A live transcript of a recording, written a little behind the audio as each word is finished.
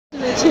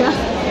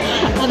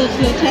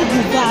wanatuletea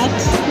dessert.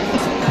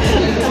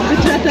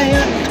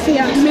 Kutuletea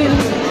ya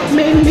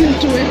main meal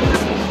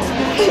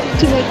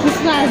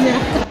tumekusanya.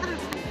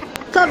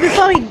 So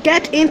before we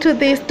get into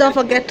this, don't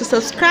forget to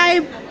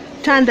subscribe,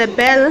 turn the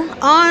bell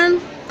on,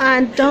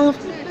 and don't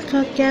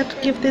forget to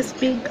give this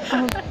big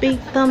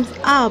thumbs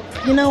up.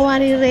 You know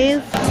what it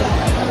is?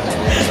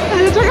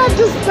 I don't have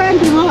to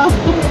spend more.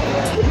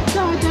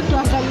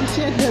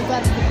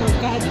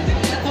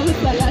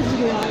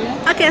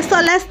 Okay, so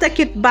let's take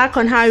it back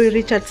on how we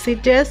reached at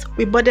CJ's.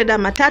 We boarded a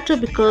matatu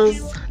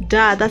because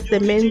that's the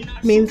main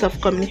means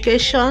of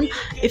communication.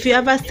 If you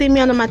ever see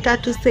me on a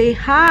matatu, say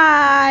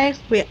hi.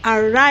 We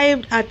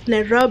arrived at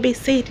Nairobi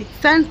city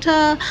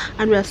center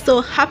and we are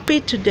so happy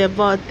to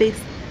devour this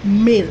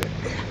meal.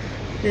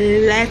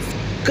 Let's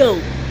go.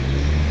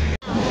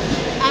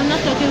 I'm not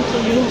talking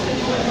to you.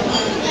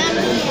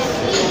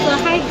 So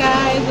hi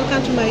guys,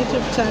 welcome to my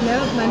YouTube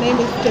channel. My name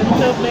is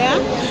Kemunto.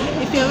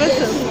 If you haven't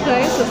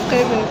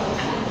subscribe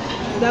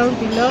down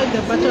below,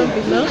 the button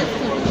below,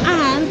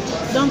 and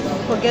don't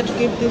forget to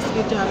give this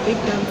video a big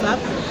thumbs up.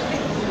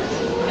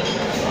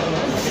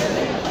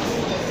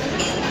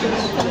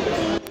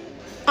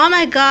 Oh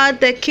my god,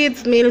 the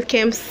kids meal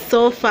came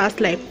so fast,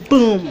 like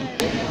boom.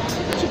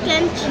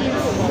 Chicken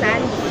cheese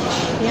sandwich.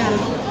 Yeah,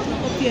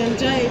 hope you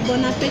enjoy.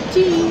 Bon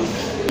appetit.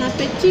 Bon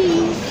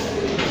appetit.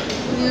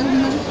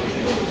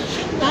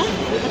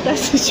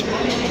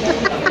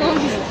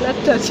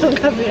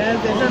 Tutachonga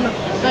viazi, I don't know,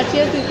 but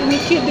yes, the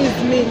kid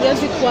is meal.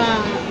 Yes, it's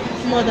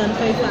more than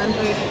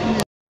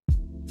 500.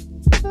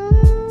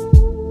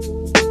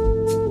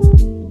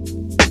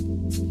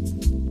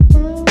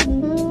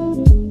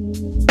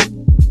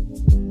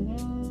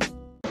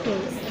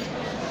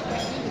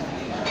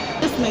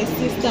 This is my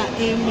sister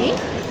Amy.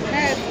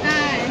 Yes,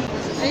 hi.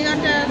 I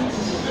ordered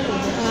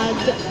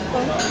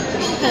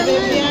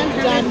Caribbean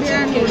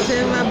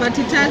whatever, but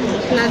it has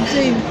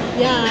plantain.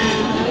 Yeah, I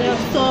am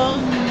so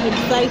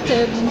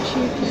excited.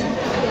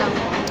 Yeah,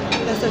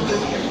 that's a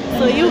good.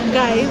 So you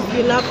guys,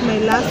 you loved my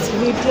last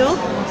video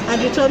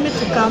and you told me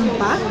to come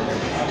back.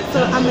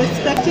 So I'm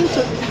expecting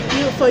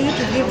for you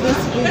to give this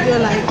video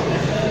like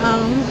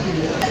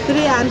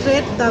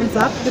 300 thumbs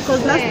up,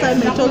 because last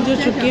time I told you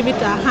to give it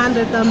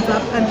 100 thumbs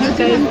up and you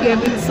guys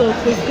gave it so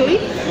quickly.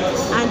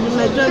 And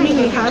my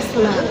Germany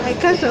hustler, I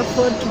can't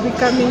afford to be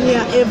coming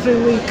here every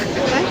week.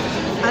 Okay?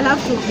 I'll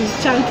have to be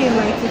chunking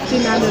like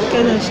 1,500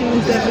 Kenyan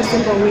shillings every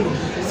single week.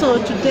 So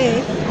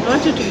today, I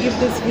want you to give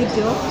this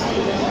video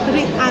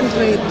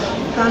 300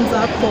 thumbs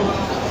up for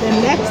the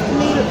next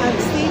meal at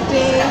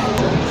CJ.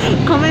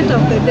 Comment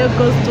of the day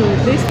goes to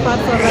this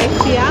person right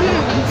here.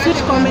 Sweet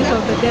comment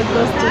of the day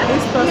goes to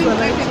this person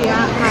right here.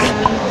 And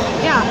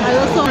yeah, I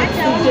also want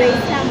CJ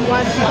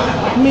what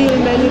meal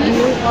menu do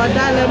you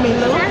order, let me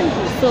know.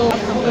 So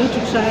I'm going to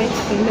try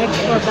the next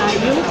order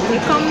you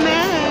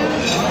recommend.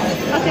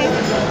 Okay,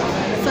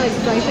 so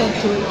excited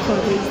to wait for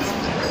this.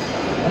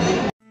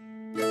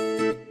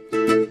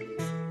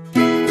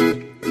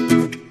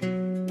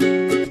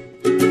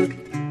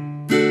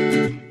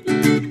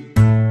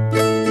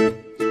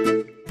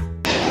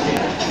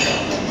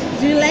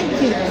 Do you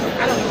like it?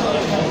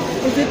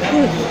 Is it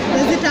good?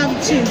 Does it have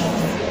cheese?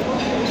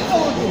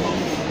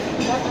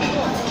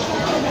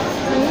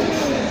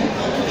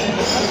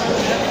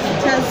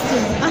 It has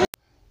cheese.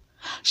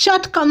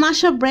 Short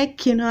commercial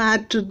break, you know, I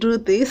had to do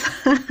this.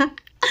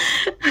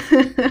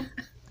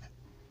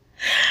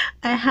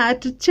 I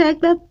had to check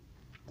the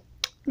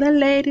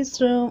ladies'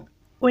 room.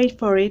 Wait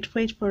for it,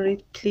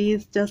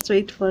 please, just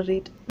wait for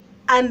it.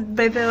 And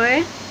by the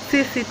way,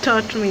 Sissy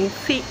taught me.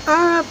 See,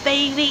 oh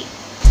baby.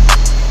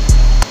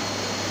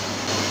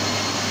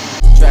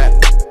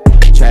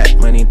 Trap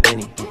money,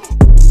 penny.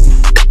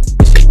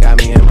 She got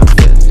me in my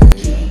feelings.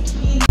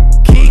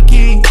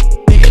 Kiki,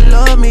 do you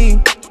love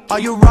me? Are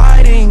you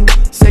riding?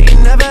 Say you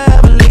never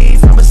ever leave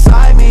from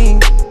beside me.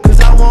 Cause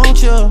I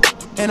want you,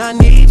 and I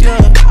need you,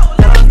 and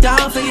I'm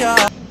down for you.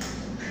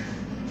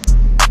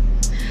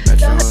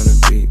 Metro on the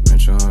beat,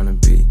 Metro on the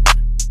beat.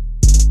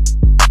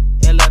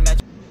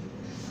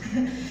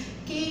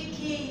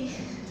 Kiki,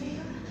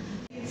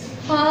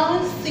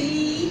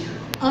 fancy.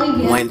 Oh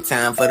yeah. One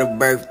time for the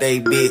birthday,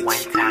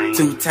 bitch.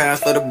 2 times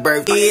for the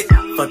birthday.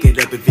 Fuck it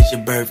up if it's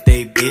your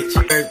birthday, bitch.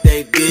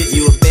 Birthday, bitch.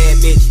 You a bad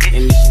bitch,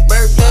 and it's your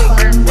birthday. Oh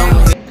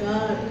my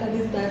god, look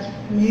at that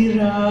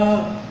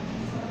mirror.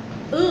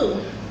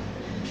 Ooh.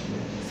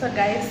 So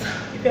guys,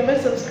 if you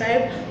haven't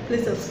subscribed,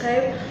 please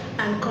subscribe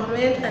and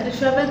comment. And if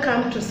you haven't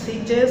come to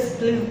CJ's,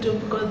 please do,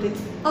 because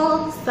it's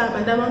awesome.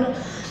 And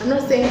I'm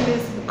not saying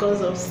this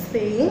because of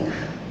saying.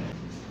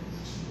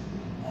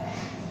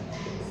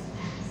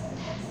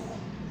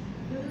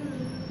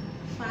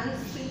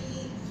 Fancy.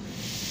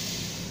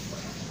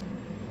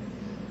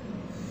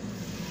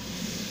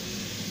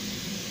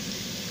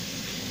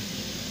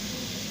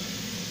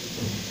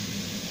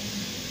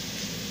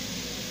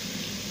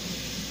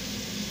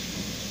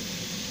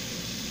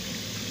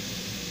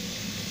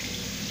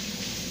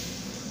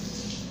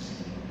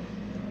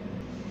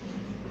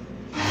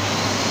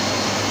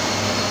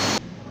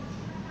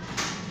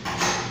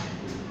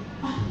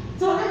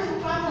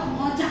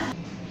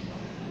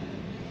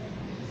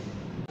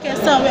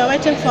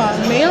 waiting for a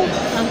meal,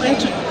 I'm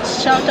going to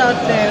shout out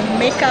the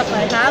makeup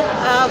I have.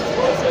 I have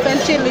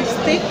Fenty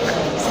lipstick,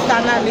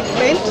 Stanley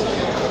paint,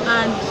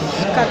 and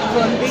Kat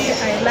Von D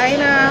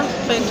eyeliner,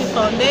 Fenty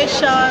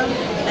foundation.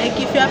 Like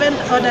if you haven't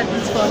ordered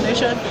this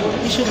foundation,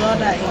 you should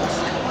order it.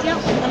 Yeah,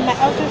 and my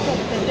outfit of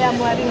the day, I'm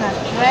wearing a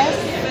dress.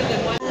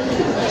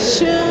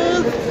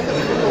 Shoes.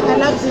 I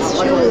love these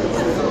shoes.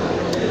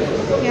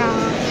 Yeah.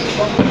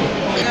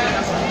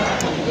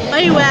 What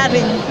are you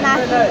wearing?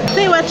 Nothing.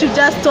 Say what you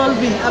just told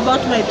me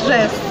about my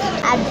dress.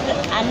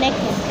 A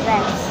naked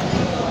dress.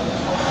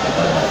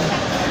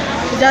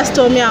 You just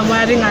told me I'm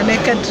wearing a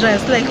naked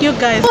dress, like you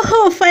guys.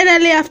 Oh,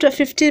 finally after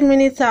 15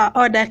 minutes our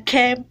order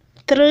came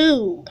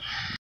through.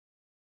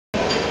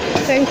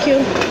 Thank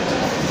you.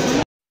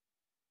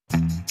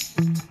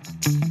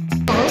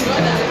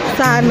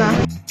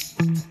 Sana.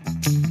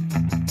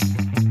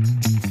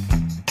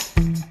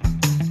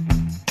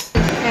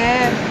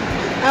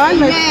 I want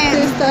my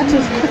sister to.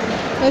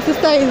 My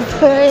sister is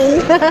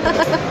praying.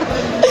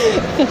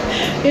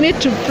 You need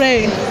to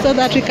pray so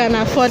that we can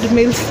afford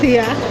meals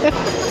here.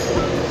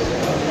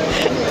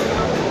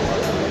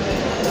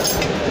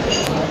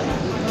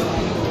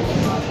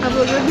 I've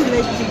already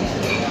liked it.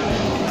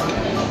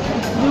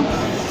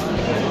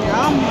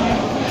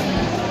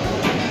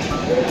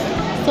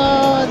 So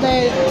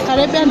the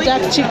Caribbean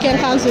jack chicken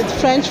comes with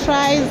French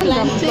fries,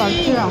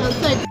 plantain.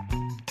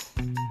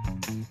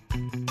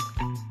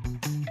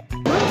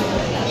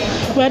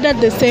 We ordered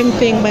the same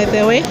thing, by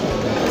the way.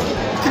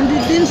 And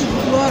it didn't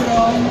go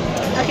wrong.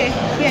 Okay,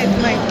 here is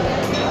mine.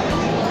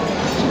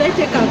 Should I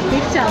take a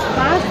picture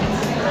first?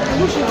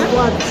 Or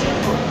what?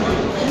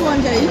 You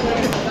want to eat?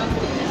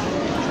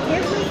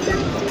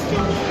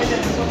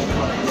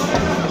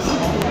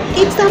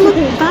 It's a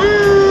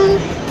mukbang.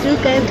 Do you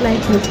guys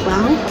like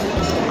mukbang?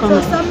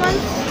 So someone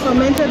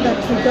Commented that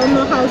we don't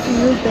know how to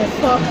use the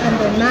fork and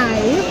the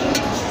knife.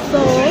 So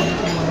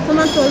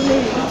someone told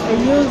me I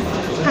use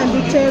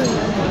handy.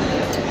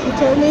 He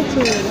told me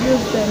to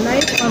use the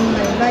knife on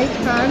my right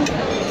hand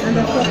and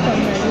the fork on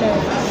my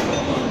left.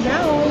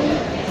 Now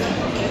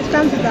it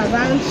comes with a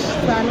ranch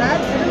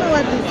salad. I don't know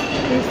what this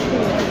is.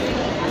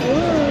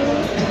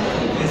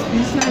 it's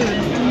been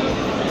salad.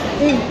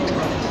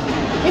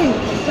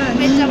 Salad.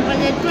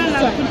 Nitapaletewa na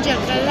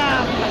kuchakala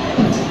hapa.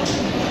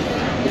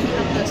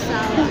 Hapa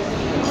sawa.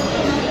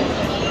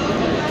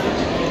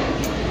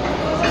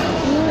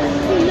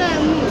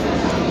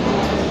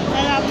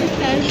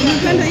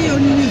 Napenda hiyo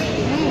nini?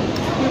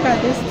 Look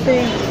at this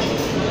thing.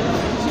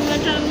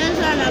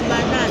 Tumetengeneza na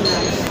banana.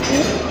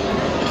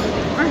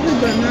 Aje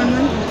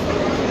banana.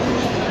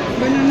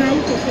 Banana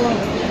huko kwa.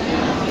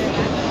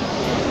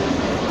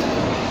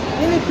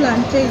 Ini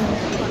plantain.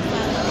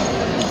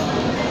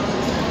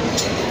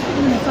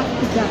 Unafaa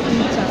kupiga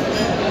picha.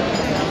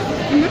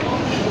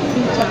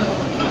 Picha.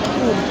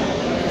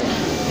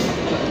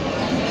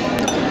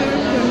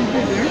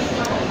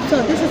 So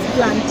this is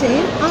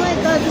plantain. Oh my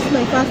god, this is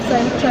my first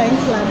time trying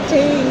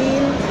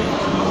plantain.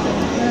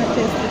 I'm gonna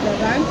taste the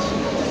ranch.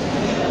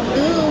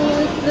 Ooh,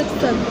 it looks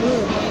so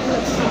good.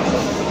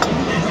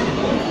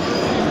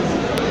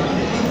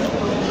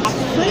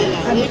 Sweet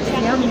and it's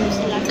yummy.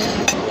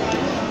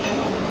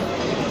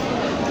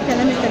 Okay,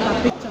 let me take a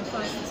picture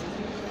first.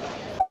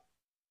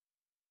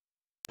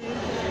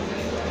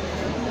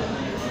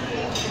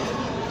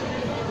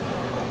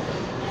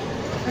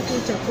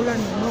 Actually, chakula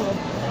ni mob.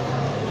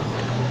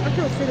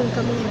 Actually, feeling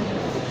coming in.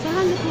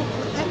 Sahani ko.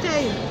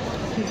 Okay.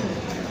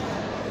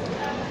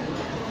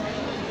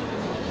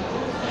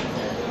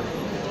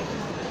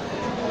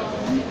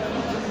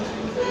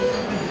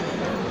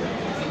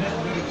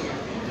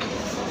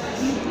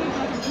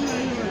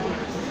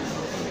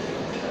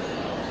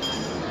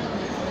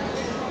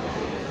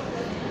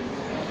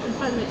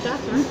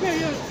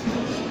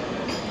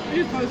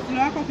 Hii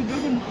kausula yako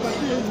kidogo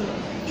nikupatie hizo.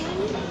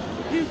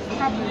 Hii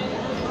kabla.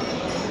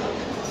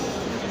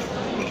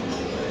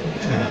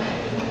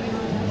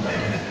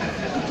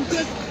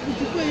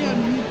 Uchukue hiyo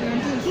nini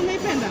plantain.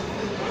 Tumeipenda?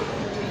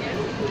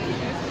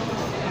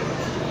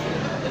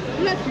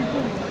 Ila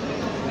kitu.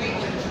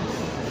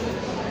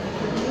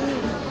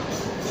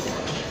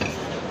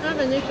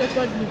 Hapa ni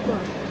kwa jiko.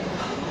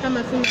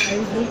 Kama sina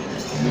hivi.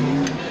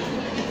 Mimi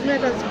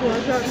nitachukua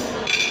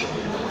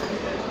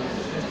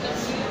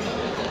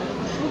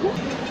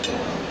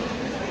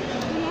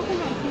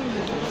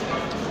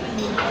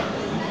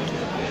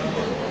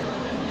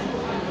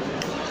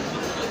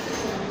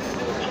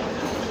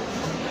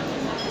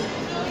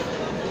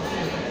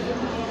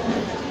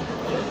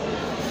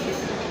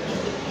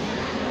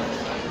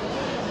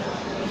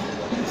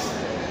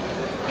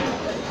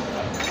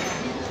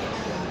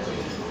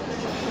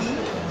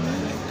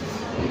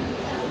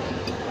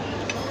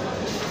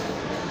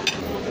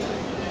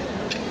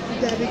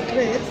dari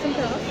crepes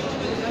entah.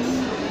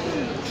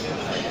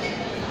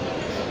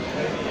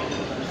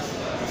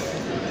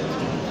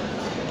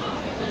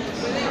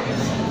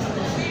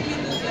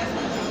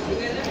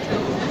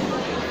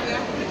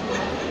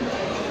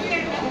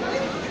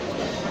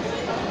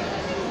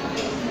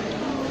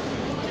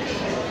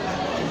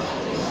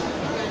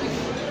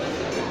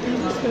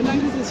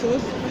 sipendangi hizi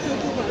sauce. Acha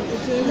tu kwa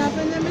kucheza. Na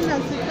penye mimi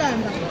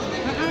nasipenda.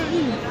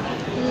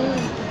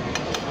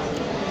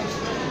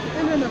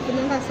 Ndio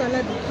nakunyanga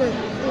salad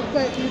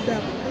kwa ida.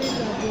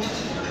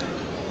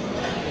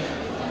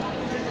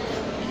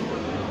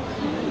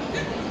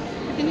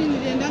 Lakini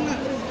niliendanga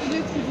ile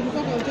siku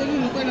tulikuwa kwa hoteli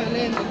nilikuwa na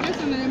lengo.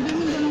 Sasa ananiambia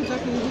mimi mbona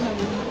hutaki hizi na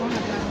bwana kwa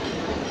hata.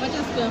 Wacha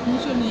siku ya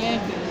mwisho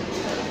niende.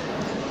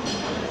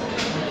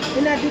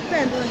 Ina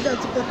depend unajua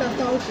tuko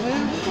tofauti.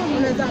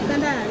 Unaweza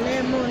penda ya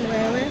lemon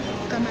wewe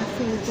kama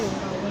si hizo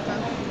unga.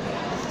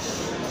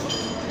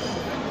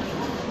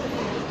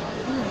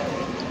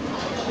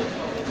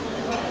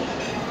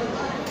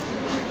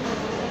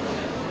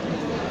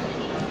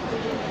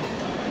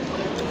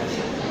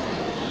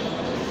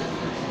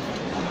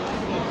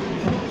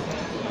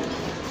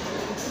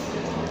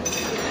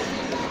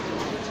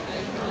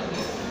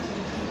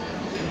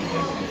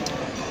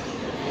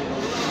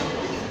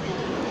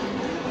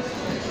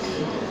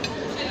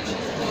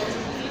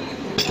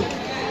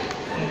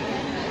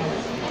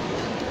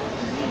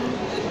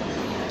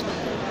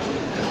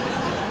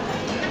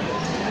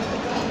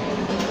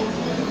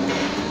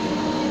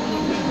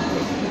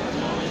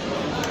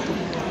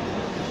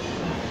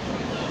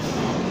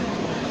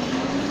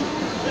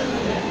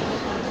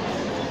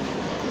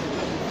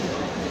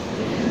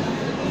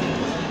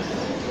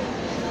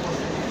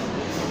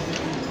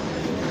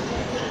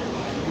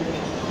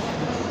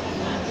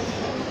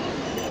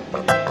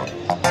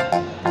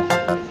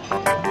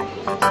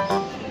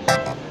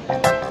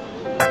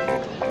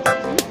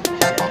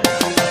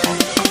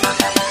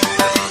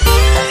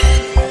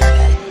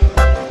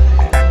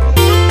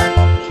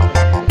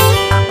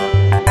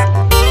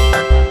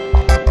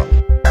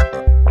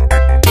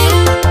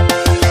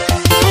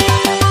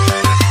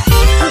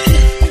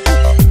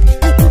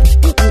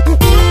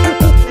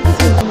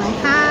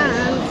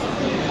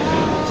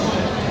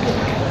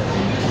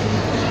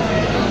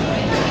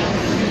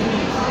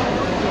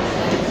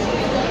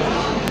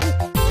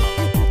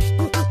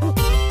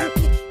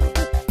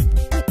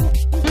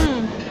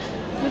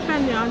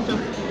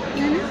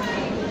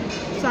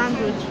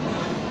 Sandwich.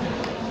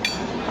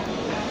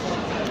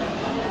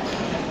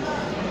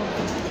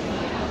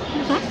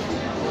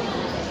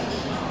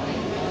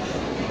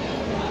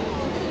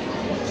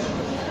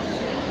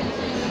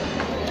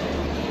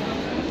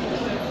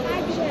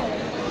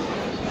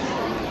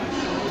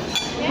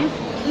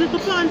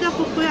 Nikupa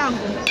kuku yangu.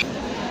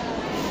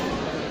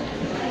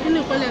 Ini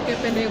kweli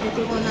akipenda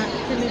kuku na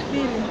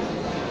pilipili.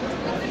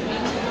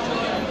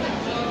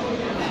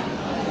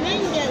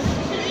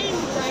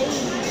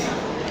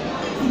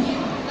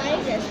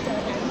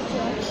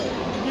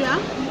 Yeah.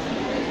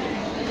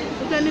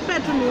 Utanipea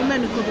tu niume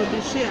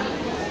nikurudishia.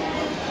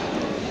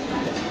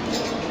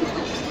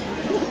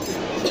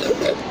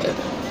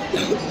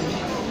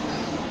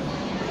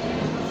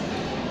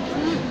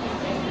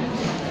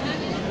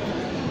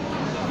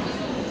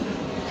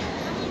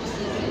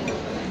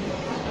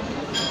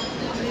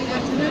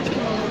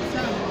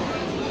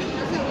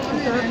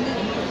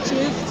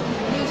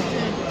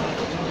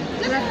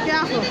 Rafiki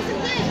yako.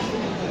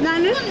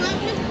 Nani?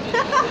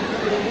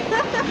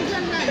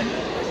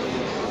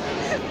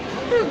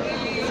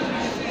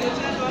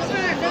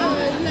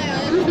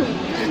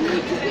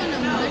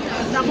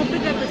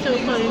 Nakupita picha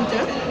huko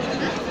nje.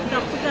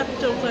 Nakupita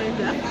picha huko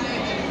nje.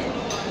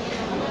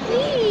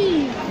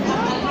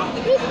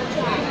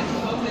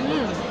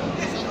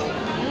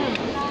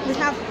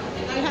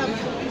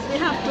 We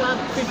have to have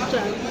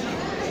pictures.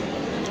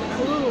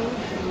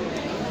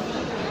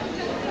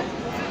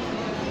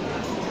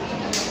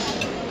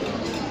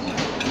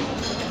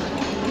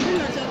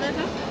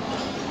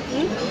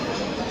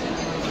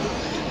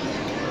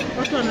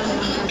 Watu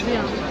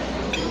wananiangazia.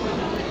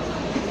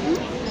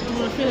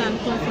 I feel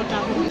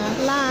uncomfortable.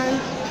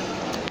 Lunch.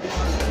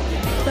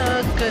 So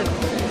good.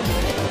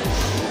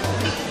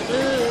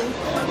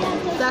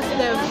 That's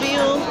the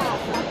view.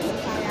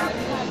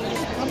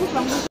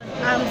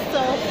 I'm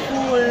so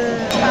full.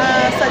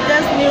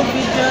 Suggest new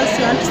videos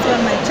you want to see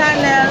on my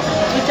channel.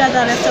 Which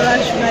other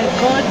restaurant should I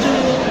go to?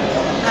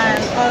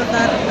 And all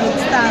that good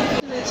stuff.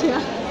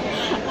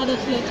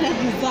 Anatuletea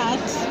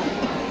dessert.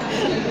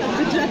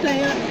 Anatuletea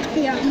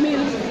ya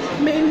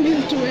main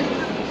meal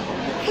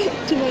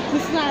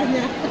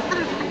tumekusanya.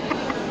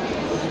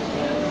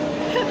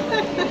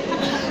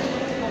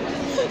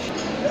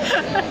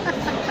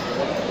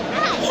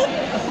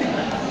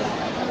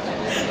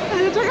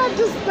 Anataka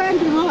to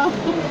spend more.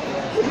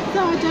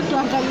 Sasa wacha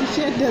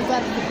tuangalishe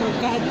dessert ziko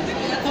gani.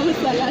 Kama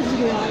salad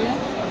ni wala.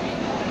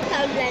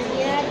 Kabla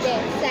niende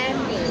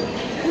Sunday.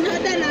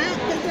 Unaenda na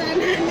pesa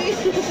nani?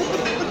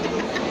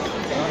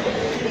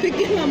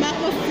 Pigia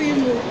mamako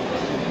simu.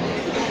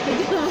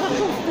 Pigia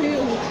mamako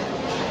simu.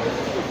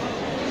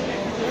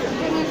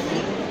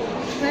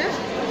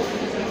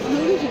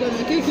 Mungu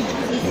kuna keki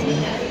sisi.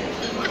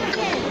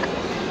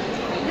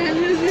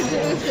 Nani sisi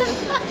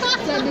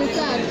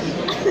sana.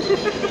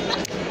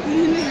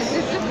 Nini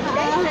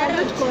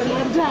hata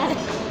tukoona ndani.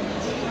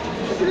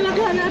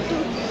 Tunakana tu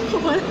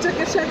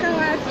wanachekesha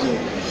watu.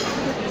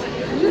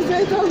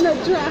 Sasa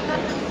unajua.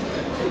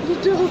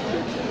 Vitu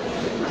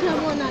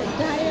I'm on a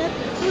diet.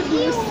 What do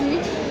you see?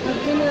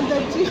 I've been on the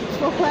gym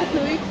for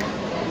 1 week.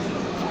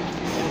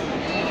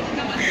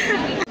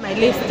 My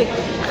lipstick,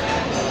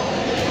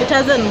 it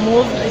hasn't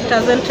moved, it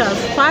hasn't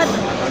transferred.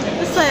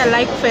 That's why I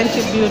like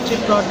Fenty Beauty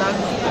products.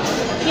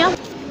 Yeah.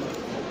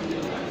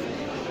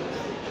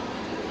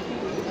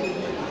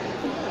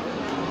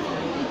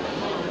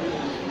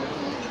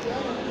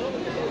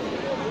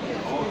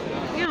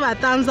 Give a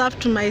thumbs up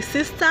to my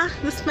sister.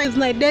 This is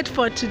my date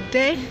for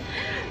today.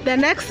 The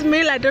next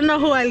meal, I don't know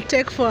who I'll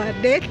take for a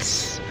date.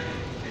 School.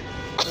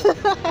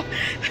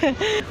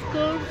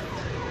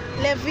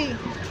 Levi.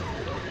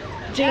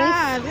 Jeans.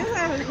 Yeah, these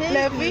are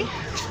Levi.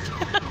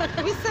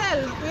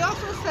 We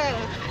also sell.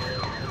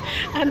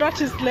 And what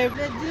is Levi?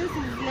 The jeans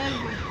is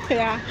Levi.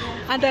 Yeah.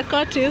 And the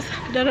coat is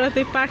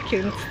Dorothy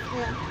Parkins.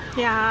 Yeah.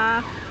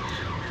 Yeah.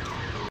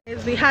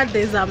 We had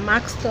there's a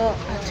Mac store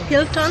at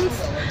Hilton's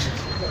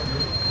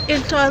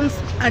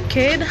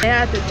Arcade.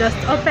 Yeah, they just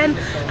opened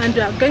and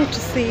we are going to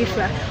see if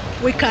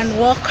we can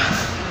walk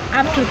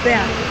up to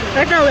there.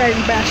 Right now we're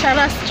in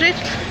Biashara Street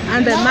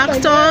and the Mac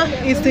store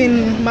is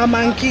in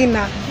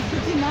Mamangina.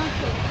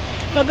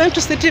 We're going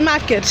to City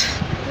Market.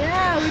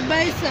 Yeah, we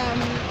buy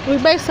some. We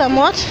buy some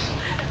what?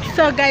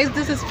 So guys,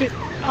 this is City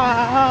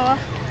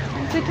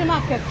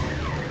Market.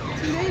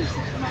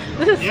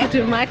 This is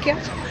City Market.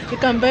 You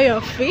can buy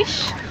your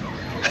fish.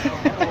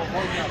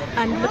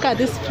 And look at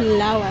these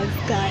flowers,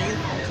 guys.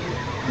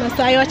 Now,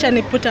 so I watch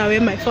and put away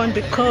my phone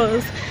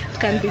because it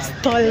can be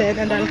stolen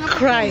and I'll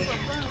cry.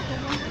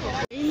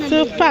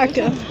 So pack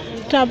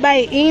to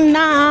buy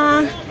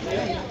ina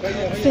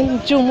sing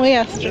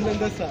Jumuiya Street.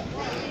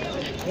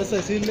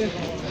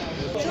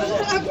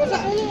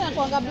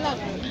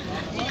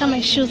 Look at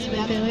my shoes,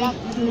 by the way. I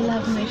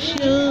love my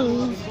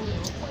shoes.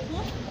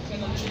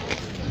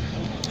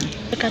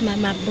 Look at my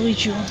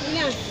mabuju.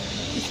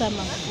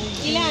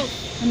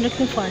 I'm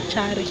looking for a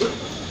cherry. Here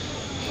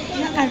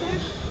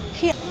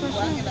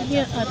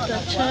are the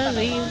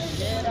cherries.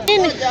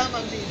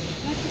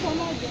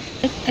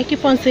 I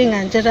keep on saying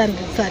Angela and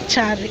it's a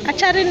cherry. A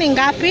cherry ni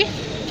ngapi?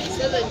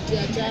 70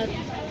 a cherry.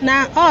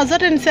 Na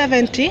zote ni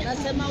 70.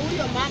 Nasema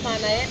huyo mama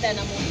anaenda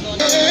na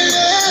mtoto.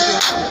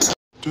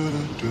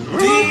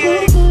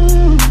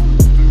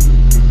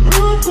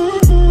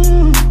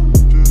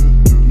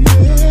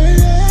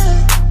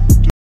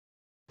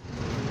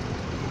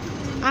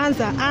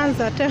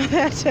 Anza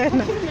tembea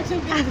tena.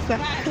 Anza.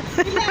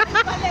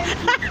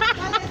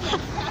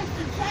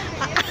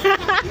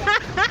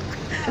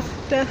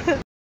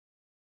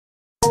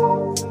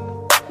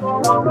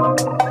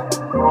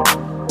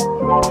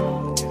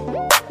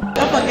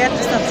 Don't forget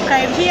to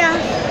subscribe here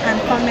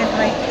and comment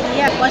right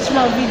here. Watch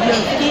more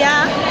videos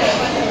here.